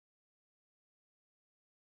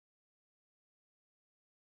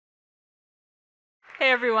Hey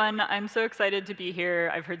everyone, I'm so excited to be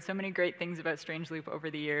here. I've heard so many great things about Strangeloop over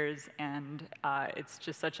the years, and it's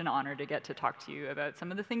just such an honor to get to talk to you about some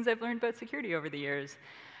of the things I've learned about security over the years.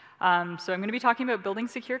 So I'm going to be talking about building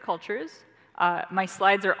secure cultures. My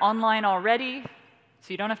slides are online already, so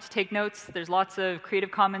you don't have to take notes. There's lots of Creative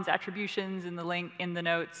Commons attributions in the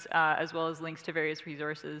notes, as well as links to various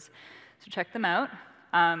resources. So check them out.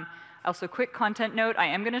 Also, quick content note, I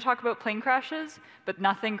am going to talk about plane crashes, but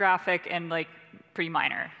nothing graphic and pretty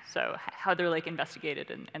minor. So how they're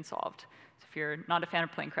investigated and solved. So if you're not a fan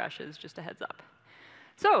of plane crashes, just a heads up.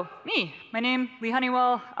 So my name, Leigh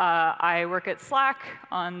Honeywell. I work at Slack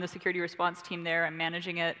on the security response team there. I'm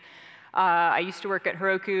managing it. I used to work at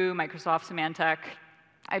Heroku, Microsoft, Symantec.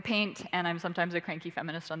 I paint, and I'm sometimes a cranky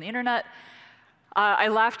feminist on the internet. I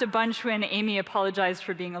laughed a bunch when Amy apologized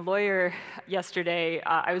for being a lawyer yesterday.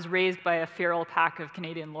 I was raised by a feral pack of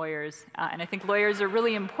Canadian lawyers, and I think lawyers are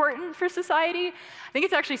really important for society. I think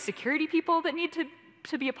it's actually security people that need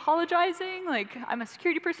to be apologizing. I'm a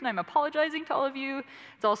security person, I'm apologizing to all of you.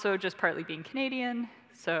 It's also just partly being Canadian,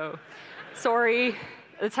 so sorry.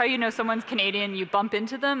 That's how you know someone's Canadian. You bump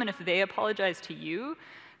into them, and if they apologize to you,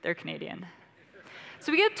 they're Canadian.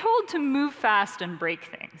 So we get told to move fast and break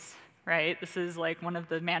things. Right? This is one of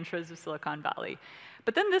the mantras of Silicon Valley.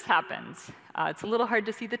 But then this happens. It's a little hard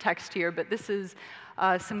to see the text here, but this is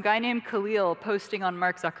some guy named Khalil posting on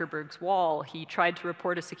Mark Zuckerberg's wall. He tried to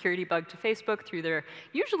report a security bug to Facebook through their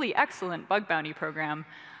usually excellent bug bounty program.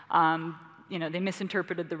 They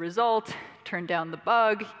misinterpreted the result, turned down the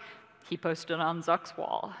bug. He posted it on Zuck's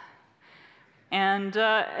wall. And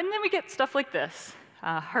then we get stuff like this.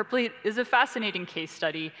 Heartbleed is a fascinating case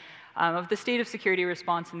study of the state of security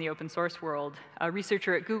response in the open source world. A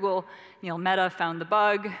researcher at Google, Neil Mehta, found the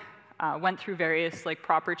bug, went through various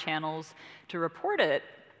proper channels to report it,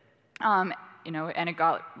 and it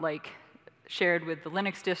got shared with the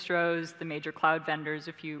Linux distros, the major cloud vendors,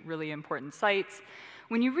 a few really important sites.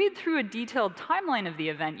 When you read through a detailed timeline of the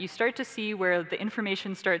event, you start to see where the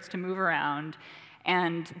information starts to move around,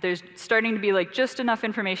 and there's starting to be just enough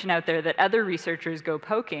information out there that other researchers go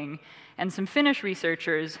poking, and some Finnish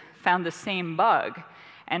researchers found the same bug.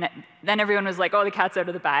 And then everyone was like, oh, the cat's out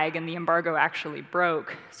of the bag, and the embargo actually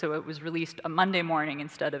broke, so it was released a Monday morning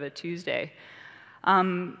instead of a Tuesday.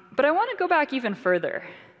 But I want to go back even further.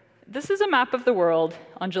 This is a map of the world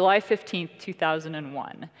on July 15th,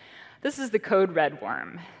 2001. This is the code Red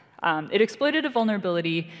Worm. It exploited a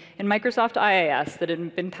vulnerability in Microsoft IIS that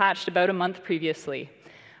had been patched about a month previously.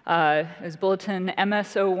 It was bulletin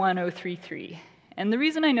MS01033. And the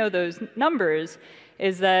reason I know those numbers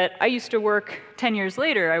is that I used to work 10 years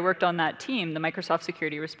later. I worked on that team, the Microsoft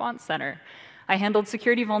Security Response Center. I handled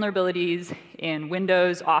security vulnerabilities in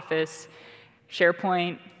Windows, Office,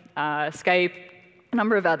 SharePoint, Skype, a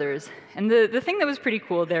number of others. And the thing that was pretty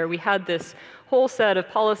cool there, we had this whole set of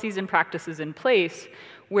policies and practices in place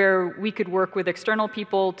where we could work with external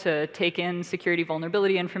people to take in security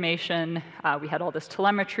vulnerability information. We had all this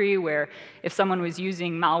telemetry where if someone was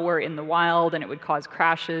using malware in the wild and it would cause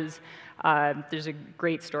crashes, there's a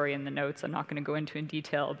great story in the notes I'm not going to go into in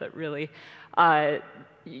detail, but really,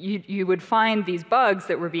 you would find these bugs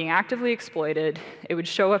that were being actively exploited. It would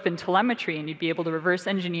show up in telemetry, and you'd be able to reverse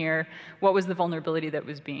engineer what was the vulnerability that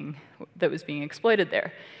was being exploited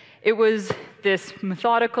there. It was this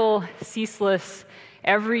methodical, ceaseless,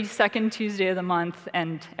 every second Tuesday of the month,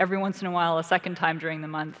 and every once in a while, a second time during the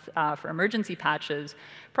month for emergency patches,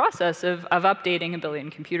 process of updating 1 billion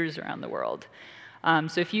computers around the world.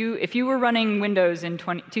 So if you were running Windows in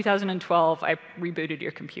 2012, I rebooted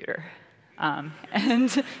your computer.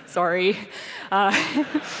 And sorry.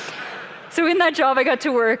 So in that job, I got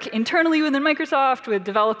to work internally within Microsoft with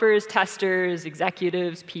developers, testers,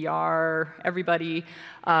 executives, PR, everybody,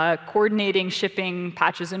 coordinating shipping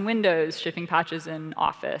patches in Windows, shipping patches in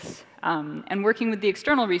Office, and working with the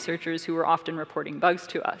external researchers who were often reporting bugs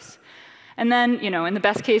to us. And then, in the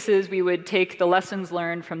best cases, we would take the lessons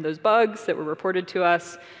learned from those bugs that were reported to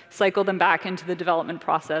us, cycle them back into the development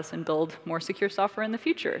process, and build more secure software in the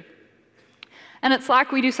future. And at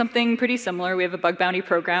Slack, we do something pretty similar. We have a bug bounty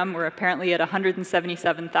program. We're apparently at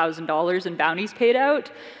 $177,000 in bounties paid out.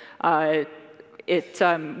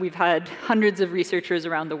 We've had hundreds of researchers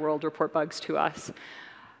around the world report bugs to us.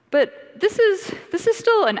 But this is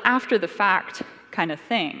still an after-the-fact kind of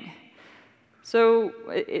thing. So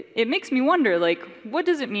it makes me wonder, what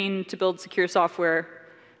does it mean to build secure software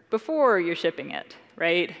before you're shipping it,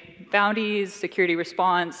 right? Bounties, security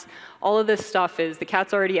response, all of this stuff is the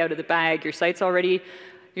cat's already out of the bag, your site's already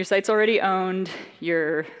owned,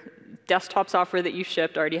 your desktop software that you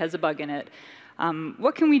shipped already has a bug in it.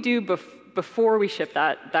 What can we do before we ship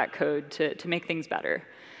that code to make things better?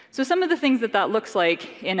 So some of the things that looks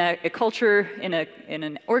like in a culture, in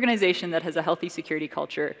an organization that has a healthy security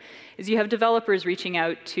culture, is you have developers reaching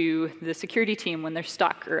out to the security team when they're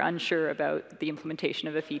stuck or unsure about the implementation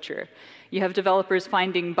of a feature. You have developers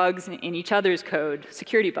finding bugs in each other's code,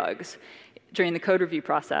 security bugs, during the code review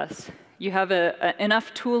process. You have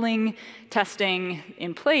enough tooling, testing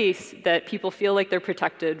in place that people feel like they're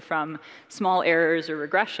protected from small errors or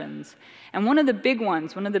regressions. And one of the big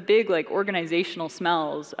ones, one of the big organizational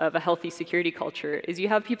smells of a healthy security culture is you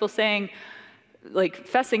have people saying,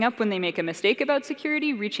 fessing up when they make a mistake about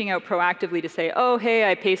security, reaching out proactively to say, oh, hey,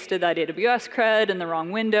 I pasted that AWS cred in the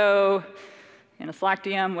wrong window, in a Slack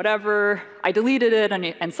DM, whatever. I deleted it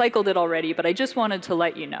and cycled it already, but I just wanted to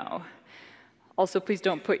let you know. Also, please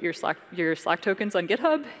don't put your Slack tokens on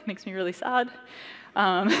GitHub. It makes me really sad.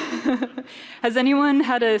 Has anyone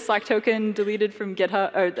had a Slack token deleted from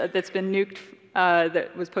GitHub, or that's been nuked,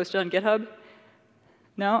 that was posted on GitHub?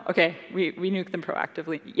 No? OK, we nuke them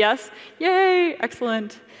proactively. Yes? Yay!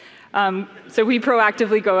 Excellent. So we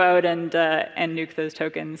proactively go out and nuke those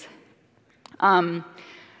tokens.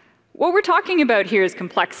 What we're talking about here is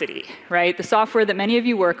complexity, right? The software that many of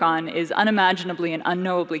you work on is unimaginably and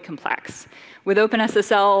unknowably complex. With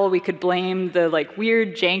OpenSSL, we could blame the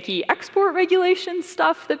weird, janky export regulation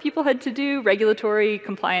stuff that people had to do, regulatory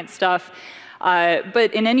compliance stuff.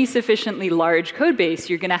 But in any sufficiently large code base,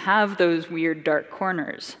 you're going to have those weird, dark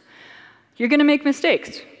corners. You're going to make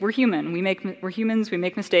mistakes. We're human. We're humans. We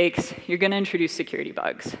make mistakes. You're going to introduce security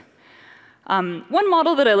bugs. One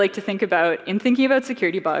model that I like to think about in thinking about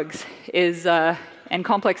security bugs is, and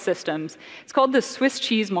complex systems, it's called the Swiss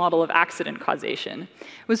cheese model of accident causation.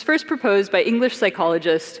 It was first proposed by English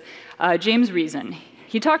psychologist James Reason.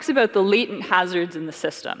 He talks about the latent hazards in the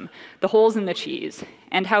system, the holes in the cheese,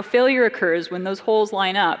 and how failure occurs when those holes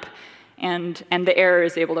line up and the error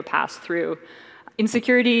is able to pass through. In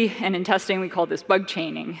security and in testing, we call this bug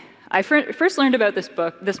chaining. I first learned about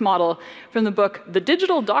this model from the book The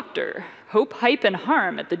Digital Doctor, Hope, Hype, and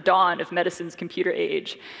Harm at the Dawn of Medicine's Computer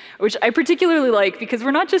Age, which I particularly like because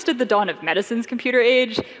we're not just at the dawn of medicine's computer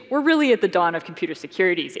age, we're really at the dawn of computer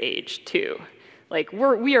security's age, too.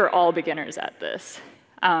 We are all beginners at this.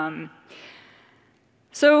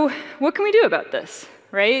 So what can we do about this,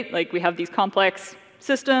 right? We have these complex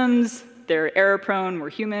systems, they're error-prone, we're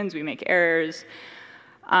humans, we make errors.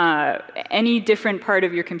 Any different part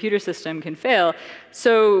of your computer system can fail.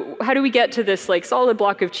 So how do we get to this solid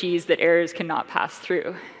block of cheese that errors cannot pass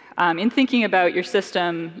through? In thinking about your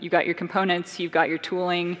system, you've got your components, you've got your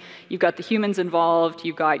tooling, you've got the humans involved,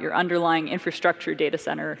 you've got your underlying infrastructure, data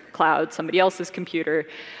center, cloud, somebody else's computer.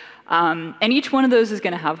 And each one of those is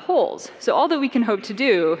going to have holes. So all that we can hope to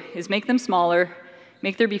do is make them smaller,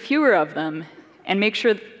 make there be fewer of them, and make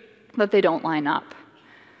sure that they don't line up.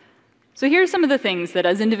 So here are some of the things that,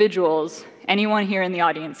 as individuals, anyone here in the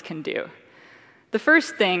audience can do. The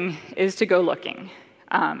first thing is to go looking.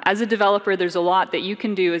 As a developer, there's a lot that you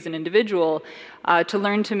can do as an individual to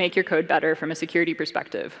learn to make your code better from a security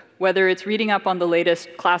perspective. Whether it's reading up on the latest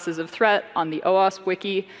classes of threat on the OWASP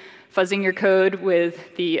wiki, fuzzing your code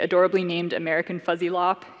with the adorably named American Fuzzy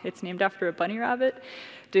Lop, it's named after a bunny rabbit,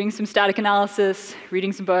 doing some static analysis,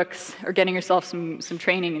 reading some books, or getting yourself some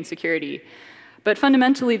training in security. But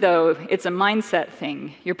fundamentally, though, it's a mindset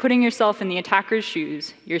thing. You're putting yourself in the attacker's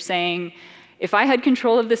shoes. You're saying, if I had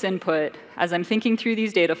control of this input, as I'm thinking through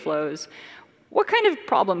these data flows, what kind of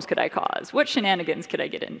problems could I cause? What shenanigans could I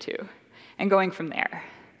get into? And going from there.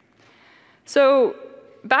 So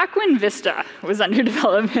back when Vista was under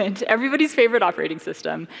development, everybody's favorite operating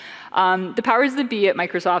system, the powers that be at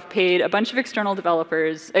Microsoft paid a bunch of external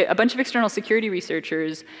developers, a bunch of external security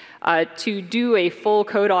researchers to do a full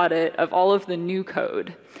code audit of all of the new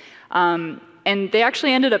code. And they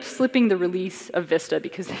actually ended up slipping the release of Vista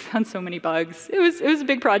because they found so many bugs. It was a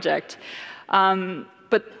big project.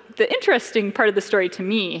 But the interesting part of the story to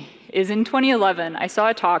me is in 2011, I saw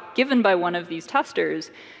a talk given by one of these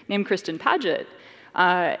testers named Kristen Paget.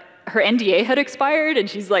 Her NDA had expired, and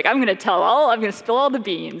she's like, I'm going to spill all the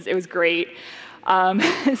beans. It was great.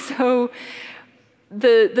 So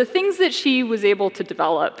the things that she was able to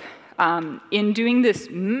develop in doing this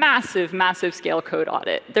massive, massive scale code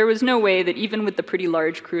audit, there was no way that even with the pretty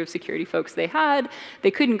large crew of security folks they had,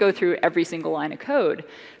 they couldn't go through every single line of code.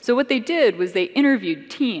 So what they did was they interviewed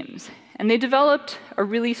teams, and they developed a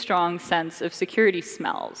really strong sense of security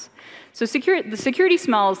smells. So the security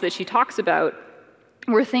smells that she talks about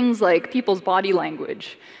were things like people's body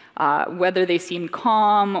language, whether they seem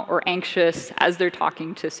calm or anxious as they're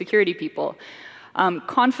talking to security people.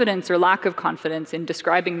 confidence or lack of confidence in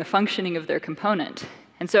describing the functioning of their component.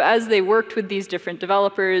 And so as they worked with these different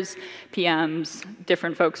developers, PMs,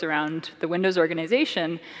 different folks around the Windows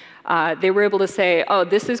organization, they were able to say, oh,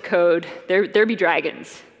 this is code. There be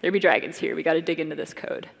dragons. There be dragons here. We got to dig into this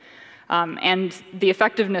code. And the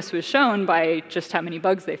effectiveness was shown by just how many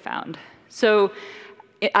bugs they found. So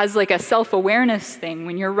as like a self-awareness thing,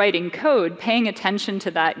 when you're writing code, paying attention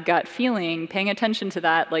to that gut feeling, paying attention to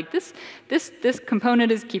that, like this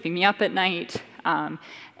component is keeping me up at night,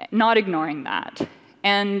 not ignoring that.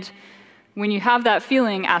 And when you have that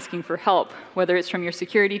feeling, asking for help, whether it's from your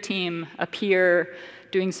security team, a peer,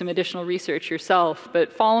 doing some additional research yourself,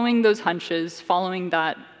 but following those hunches, following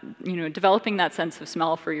that, developing that sense of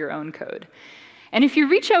smell for your own code. And if you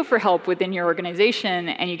reach out for help within your organization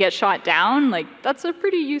and you get shot down, like that's a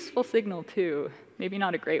pretty useful signal too. Maybe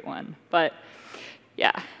not a great one, but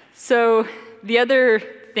yeah. So the other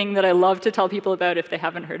thing that I love to tell people about if they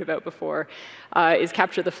haven't heard about before is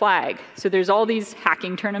capture the flag. So there's all these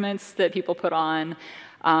hacking tournaments that people put on.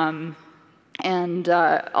 And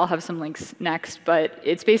I'll have some links next, but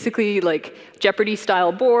it's basically like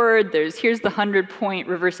Jeopardy-style board. Here's the 100-point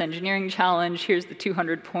reverse engineering challenge. Here's the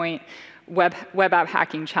 200-point web app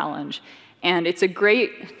hacking challenge. And it's a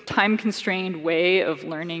great time-constrained way of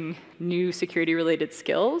learning new security-related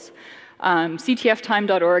skills.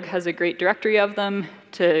 ctftime.org has a great directory of them.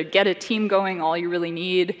 To get a team going, all you really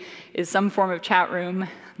need is some form of chat room,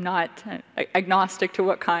 not agnostic to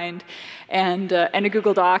what kind, and a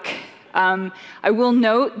Google Doc. I will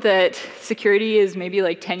note that security is maybe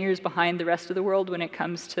like 10 years behind the rest of the world when it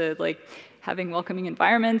comes to like having welcoming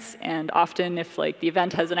environments, and often if like the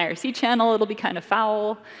event has an IRC channel, it'll be kind of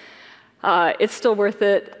foul. It's still worth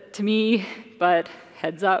it to me, but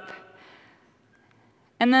heads up.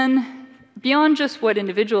 And then beyond just what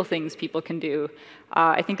individual things people can do,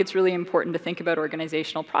 I think it's really important to think about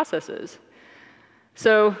organizational processes.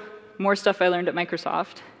 So more stuff I learned at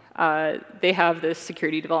Microsoft. They have this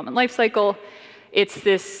security development lifecycle. It's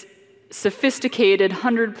this sophisticated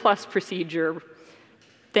 100+ procedure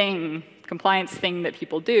thing, compliance thing that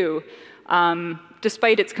people do.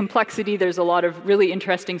 Despite its complexity, there's a lot of really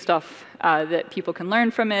interesting stuff that people can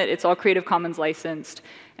learn from it. It's all Creative Commons licensed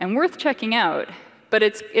and worth checking out. But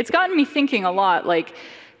it's gotten me thinking a lot. Like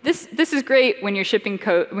this is great when you're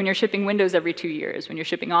shipping Windows every 2 years, when you're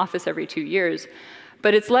shipping Office every 2 years.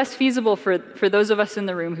 But it's less feasible for those of us in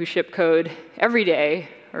the room who ship code every day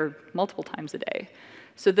or multiple times a day.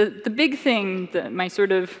 So the big thing, the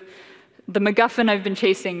MacGuffin I've been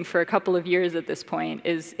chasing for a couple of years at this point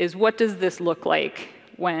is what does this look like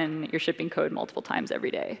when you're shipping code multiple times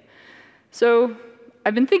every day? So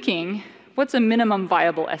I've been thinking, what's a minimum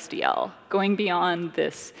viable SDL? Going beyond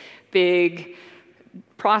this big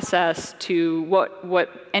process to what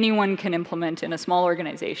anyone can implement in a small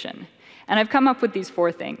organization. And I've come up with these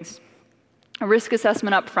 4 things. A risk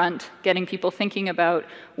assessment up front, getting people thinking about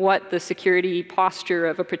what the security posture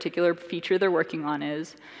of a particular feature they're working on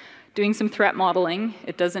is. Doing some threat modeling.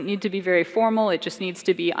 It doesn't need to be very formal. It just needs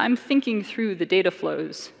to be, I'm thinking through the data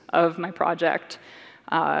flows of my project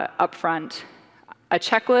up front. A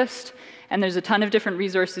checklist, and there's a ton of different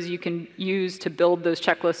resources you can use to build those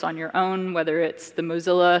checklists on your own, whether it's the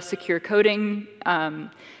Mozilla Secure Coding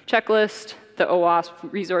checklist, the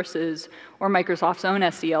OWASP resources, or Microsoft's own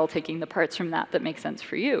SDL, taking the parts from that make sense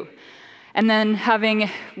for you. And then having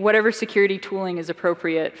whatever security tooling is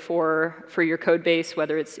appropriate for your code base,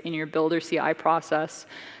 whether it's in your build or CI process,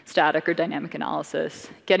 static or dynamic analysis,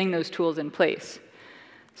 getting those tools in place.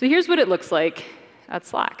 So here's what it looks like at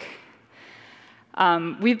Slack.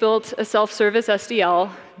 We've built a self-service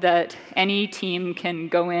SDL that any team can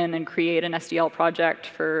go in and create an SDL project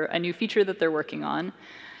for a new feature that they're working on.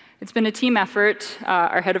 It's been a team effort.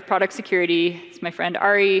 Our head of product security is my friend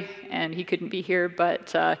Ari, and he couldn't be here,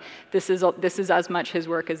 but this is as much his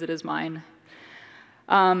work as it is mine.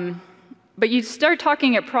 But you start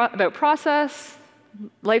talking about process,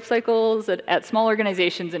 life cycles at small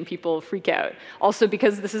organizations, and people freak out. Also,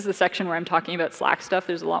 because this is the section where I'm talking about Slack stuff,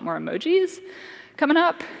 there's a lot more emojis coming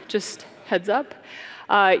up, just heads up.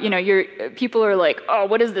 People are like, oh,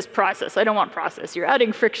 what is this process? I don't want process. You're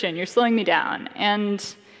adding friction. You're slowing me down. And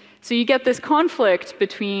so you get this conflict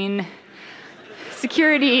between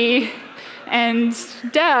security and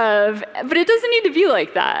dev, but it doesn't need to be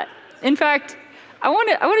like that. In fact, I want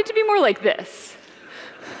it to be more like this.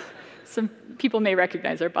 Some people may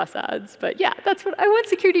recognize our bus ads, but yeah, that's what I want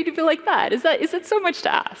security to be like that. Is it so much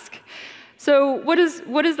to ask? So what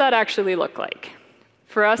does that actually look like?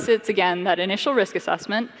 For us, it's, again, that initial risk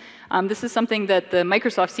assessment. This is something that the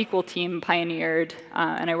Microsoft SQL team pioneered,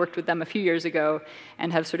 and I worked with them a few years ago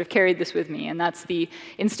and have sort of carried this with me. And that's the,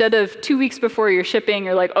 instead of 2 weeks before you're shipping,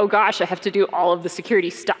 you're like, oh gosh, I have to do all of the security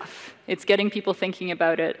stuff. It's getting people thinking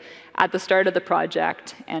about it at the start of the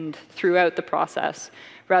project and throughout the process,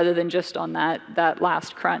 rather than just on that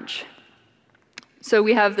last crunch. So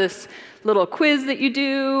we have this little quiz that you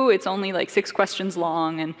do. It's only like 6 questions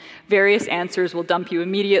long, and various answers will dump you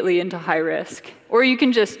immediately into high risk. Or you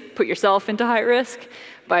can just put yourself into high risk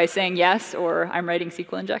by saying yes, or I'm writing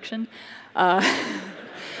SQL injection.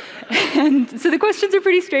 And so the questions are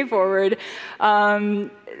pretty straightforward.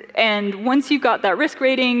 And once you've got that risk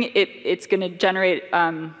rating, it's going to generate,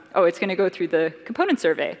 it's going to go through the component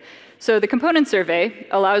survey. So the component survey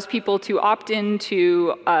allows people to opt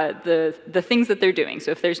into the things that they're doing. So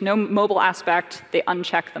if there's no mobile aspect, they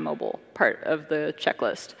uncheck the mobile part of the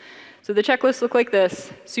checklist. So the checklists look like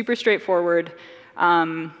this, super straightforward.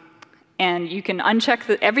 And you can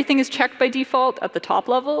uncheck everything is checked by default at the top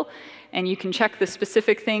level. And you can check the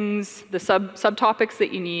specific things, the subtopics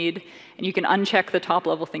that you need, and you can uncheck the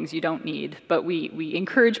top-level things you don't need. But we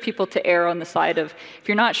encourage people to err on the side of, if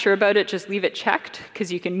you're not sure about it, just leave it checked,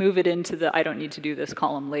 because you can move it into the I don't need to do this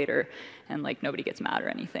column later, and like nobody gets mad or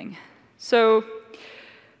anything. So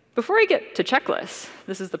before I get to checklists,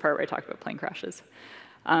 this is the part where I talk about plane crashes.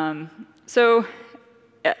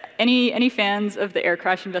 Any fans of the air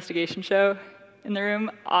crash investigation show in the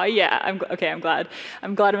room? Yeah, I'm glad.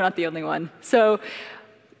 I'm glad I'm not the only one. So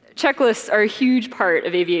checklists are a huge part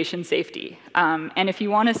of aviation safety. And if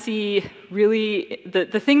you want to see really,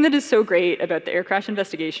 the thing that is so great about the air crash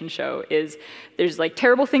investigation show is there's like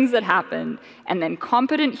terrible things that happen, and then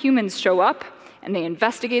competent humans show up, and they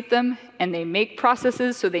investigate them, and they make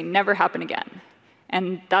processes so they never happen again.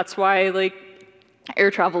 And that's why like air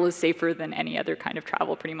travel is safer than any other kind of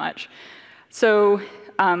travel, pretty much. So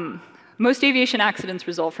most aviation accidents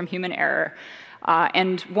result from human error,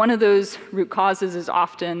 and one of those root causes is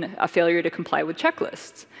often a failure to comply with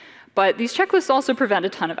checklists. But these checklists also prevent a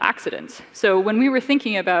ton of accidents. So when we were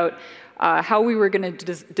thinking about how we were going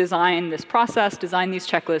to design this process, design these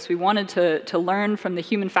checklists, we wanted to learn from the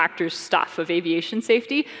human factors stuff of aviation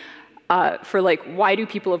safety for like, why do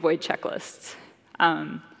people avoid checklists?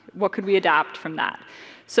 What could we adapt from that?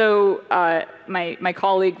 So my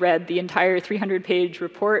colleague read the entire 300-page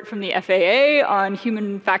report from the FAA on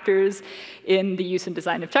human factors in the use and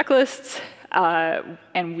design of checklists.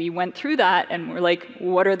 And we went through that, and we're like,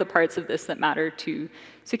 what are the parts of this that matter to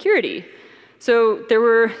security? So there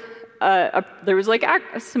was like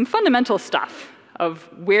some fundamental stuff of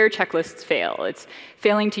where checklists fail. It's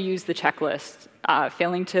failing to use the checklist,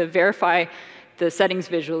 failing to verify the settings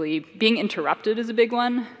visually. Being interrupted is a big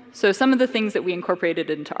one. So some of the things that we incorporated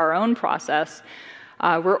into our own process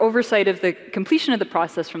were oversight of the completion of the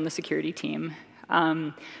process from the security team.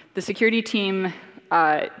 The security team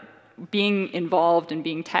being involved and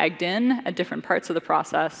being tagged in at different parts of the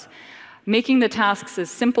process, making the tasks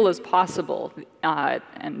as simple as possible.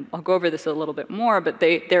 And I'll go over this a little bit more, but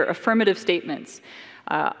they're affirmative statements.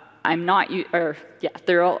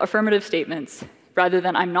 They're all affirmative statements. Rather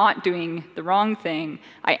than I'm not doing the wrong thing,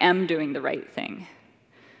 I am doing the right thing.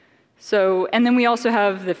 So, and then we also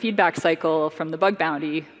have the feedback cycle from the bug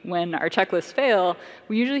bounty. When our checklists fail,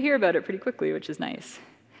 we usually hear about it pretty quickly, which is nice.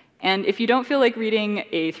 And if you don't feel like reading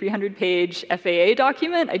a 300-page FAA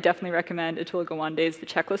document, I definitely recommend Atul Gawande's The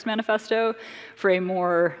Checklist Manifesto for a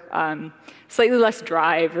more, slightly less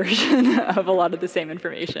dry version of a lot of the same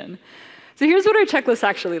information. So here's what our checklists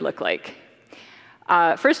actually look like.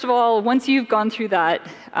 First of all, once you've gone through that,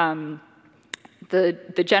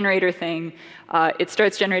 the generator thing, it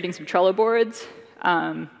starts generating some Trello boards.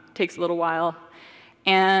 Takes a little while.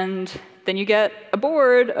 And then you get a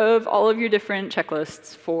board of all of your different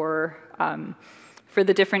checklists for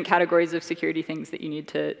the different categories of security things that you need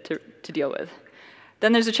to deal with.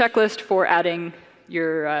 Then there's a checklist for adding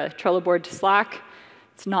your Trello board to Slack.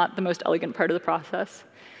 It's not the most elegant part of the process.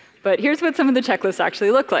 But here's what some of the checklists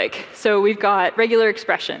actually look like. So we've got regular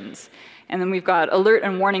expressions, and then we've got alert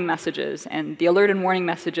and warning messages. And the alert and warning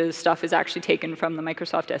messages stuff is actually taken from the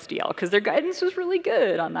Microsoft SDL, because their guidance was really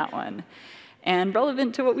good on that one and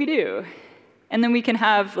relevant to what we do. And then we can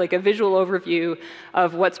have like a visual overview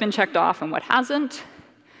of what's been checked off and what hasn't.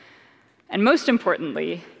 And most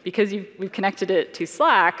importantly, because we've connected it to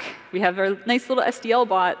Slack, we have our nice little SDL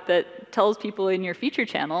bot that tells people in your feature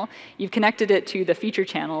channel. You've connected it to the feature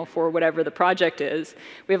channel for whatever the project is.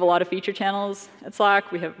 We have a lot of feature channels at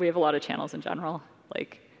Slack. We have a lot of channels in general,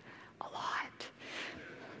 like a lot.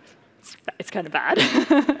 it's kind of bad.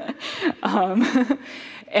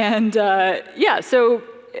 Yeah, so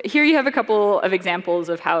here you have a couple of examples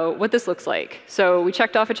of what this looks like. So we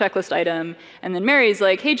checked off a checklist item, and then Mary's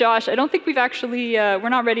like, hey, Josh, I don't think we've actually, we're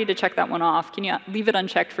not ready to check that one off. Can you leave it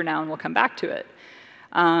unchecked for now, and we'll come back to it?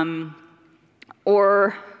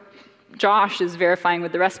 Or Josh is verifying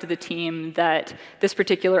with the rest of the team that this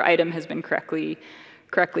particular item has been correctly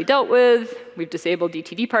dealt with. We've disabled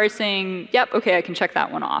DTD parsing. Yep, OK, I can check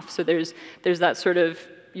that one off. So there's that sort of,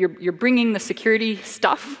 you're bringing the security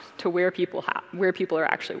stuff to where people are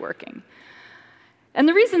actually working. And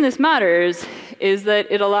the reason this matters is that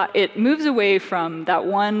it moves away from that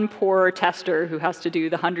one poor tester who has to do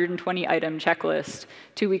the 120-item checklist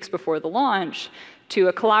 2 weeks before the launch to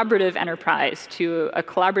a collaborative enterprise, to a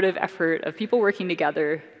collaborative effort of people working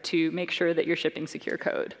together to make sure that you're shipping secure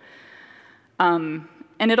code.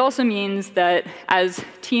 And it also means that as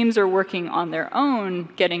teams are working on their own,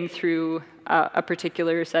 getting through a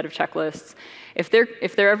particular set of checklists, if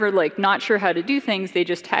they're ever not sure how to do things, they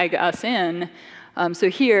just tag us in. So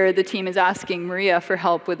here, the team is asking Maria for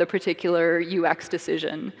help with a particular UX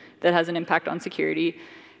decision that has an impact on security.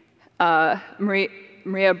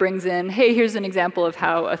 Maria brings in, hey, here's an example of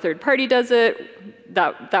how a third party does it.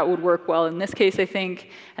 That would work well in this case, I think.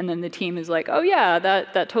 And then the team is like, oh, yeah,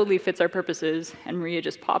 that totally fits our purposes. And Maria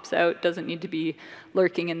just pops out, doesn't need to be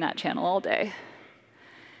lurking in that channel all day.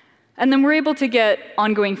 And then we're able to get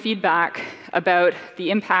ongoing feedback about the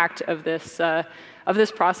impact of this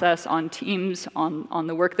process on teams, on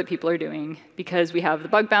the work that people are doing, because we have the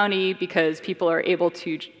bug bounty, because people are able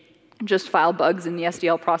to just file bugs in the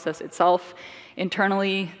SDL process itself.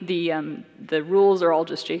 Internally, the rules are all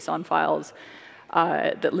just JSON files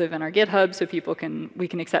that live in our GitHub, so we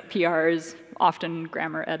can accept PRs, often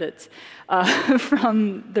grammar edits,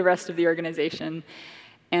 from the rest of the organization.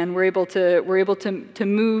 And we're able to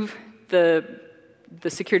move the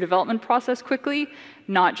secure development process quickly,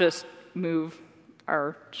 not just move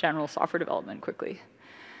our general software development quickly.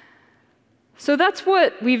 So that's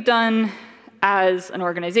what we've done as an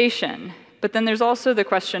organization. But then there's also the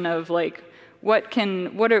question of what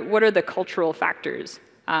are the cultural factors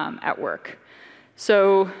at work?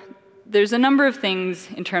 So there's a number of things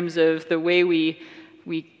in terms of the way we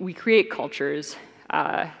create cultures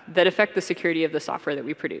that affect the security of the software that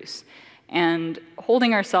we produce. And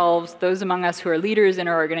holding ourselves, those among us who are leaders in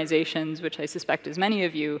our organizations, which I suspect is many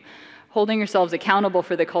of you, holding yourselves accountable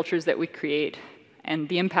for the cultures that we create and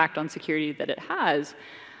the impact on security that it has.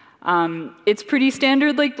 It's pretty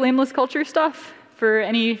standard blameless culture stuff for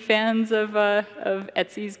any fans of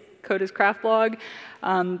Etsy's Code as Craft blog.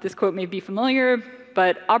 This quote may be familiar,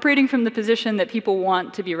 but operating from the position that people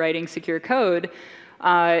want to be writing secure code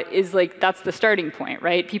is that's the starting point,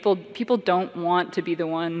 right? People don't want to be the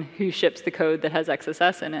one who ships the code that has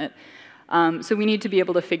XSS in it. So we need to be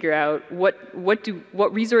able to figure out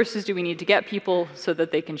what resources do we need to get people so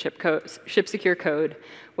that they can ship secure code,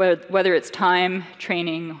 whether it's time,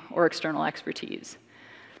 training, or external expertise.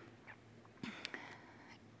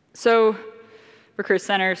 So Recurse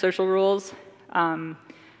Center, social rules.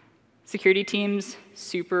 Security teams,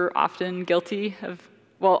 super often guilty of,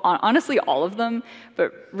 well, honestly, all of them,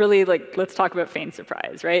 but really, let's talk about feigned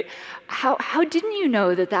surprise, right? How didn't you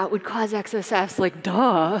know that would cause XSS?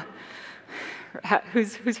 Duh.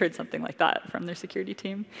 Who's heard something like that from their security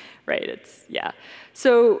team? Right, yeah.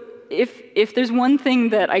 So if there's one thing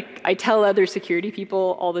that I tell other security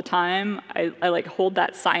people all the time, I hold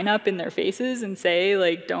that sign up in their faces and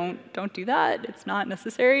say, don't do that. It's not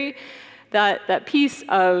necessary. That piece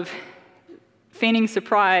of feigning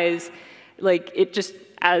surprise, it just,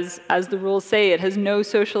 as the rules say, it has no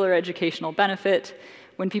social or educational benefit.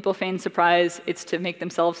 When people feign surprise, it's to make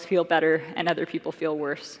themselves feel better and other people feel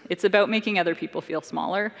worse. It's about making other people feel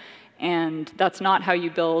smaller, and that's not how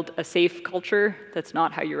you build a safe culture. That's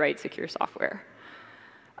not how you write secure software.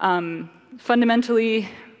 Fundamentally,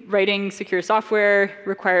 writing secure software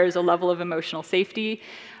requires a level of emotional safety.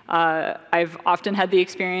 I've often had the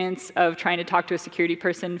experience of trying to talk to a security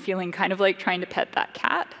person feeling kind of like trying to pet that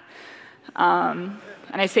cat. And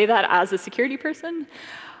I say that as a security person.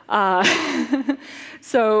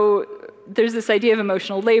 So there's this idea of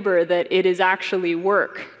emotional labor, that it is actually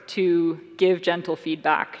work to give gentle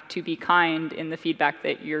feedback, to be kind in the feedback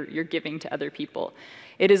that you're giving to other people.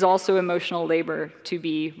 It is also emotional labor to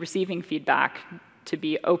be receiving feedback, to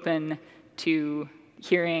be open to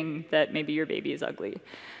hearing that maybe your baby is ugly.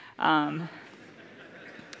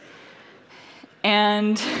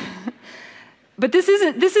 But this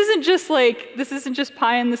isn't just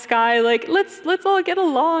pie in the sky. Let's all get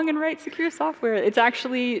along and write secure software. It's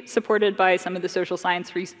actually supported by some of the social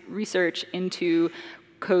science research into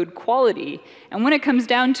code quality. And when it comes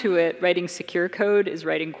down to it, writing secure code is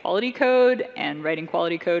writing quality code, and writing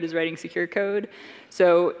quality code is writing secure code.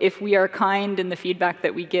 So if we are kind in the feedback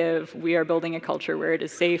that we give, we are building a culture where it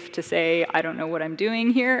is safe to say, I don't know what I'm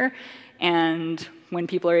doing here. And when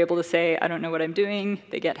people are able to say, I don't know what I'm doing,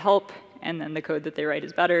 they get help, and then the code that they write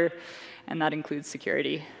is better, and that includes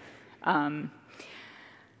security.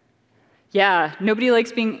 Yeah, nobody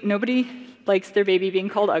likes their baby being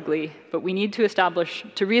called ugly, but we need to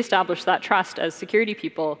reestablish that trust as security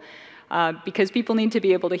people, because people need to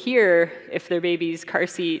be able to hear if their baby's car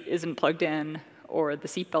seat isn't plugged in or the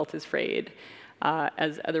seatbelt is frayed,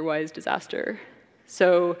 as otherwise disaster.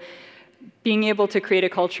 So being able to create a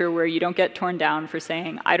culture where you don't get torn down for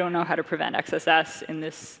saying, I don't know how to prevent XSS in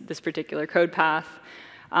this particular code path.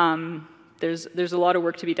 There's a lot of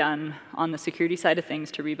work to be done on the security side of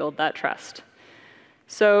things to rebuild that trust.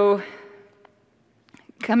 So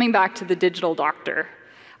coming back to the digital doctor,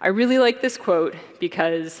 I really like this quote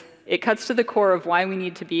because it cuts to the core of why we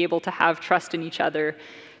need to be able to have trust in each other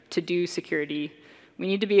to do security. We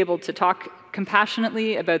need to be able to talk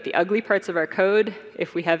compassionately about the ugly parts of our code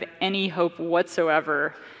if we have any hope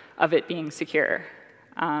whatsoever of it being secure.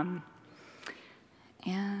 And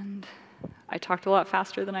I talked a lot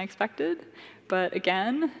faster than I expected, but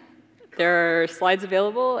again, there are slides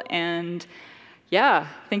available, and yeah,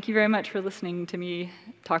 thank you very much for listening to me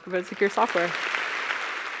talk about secure software.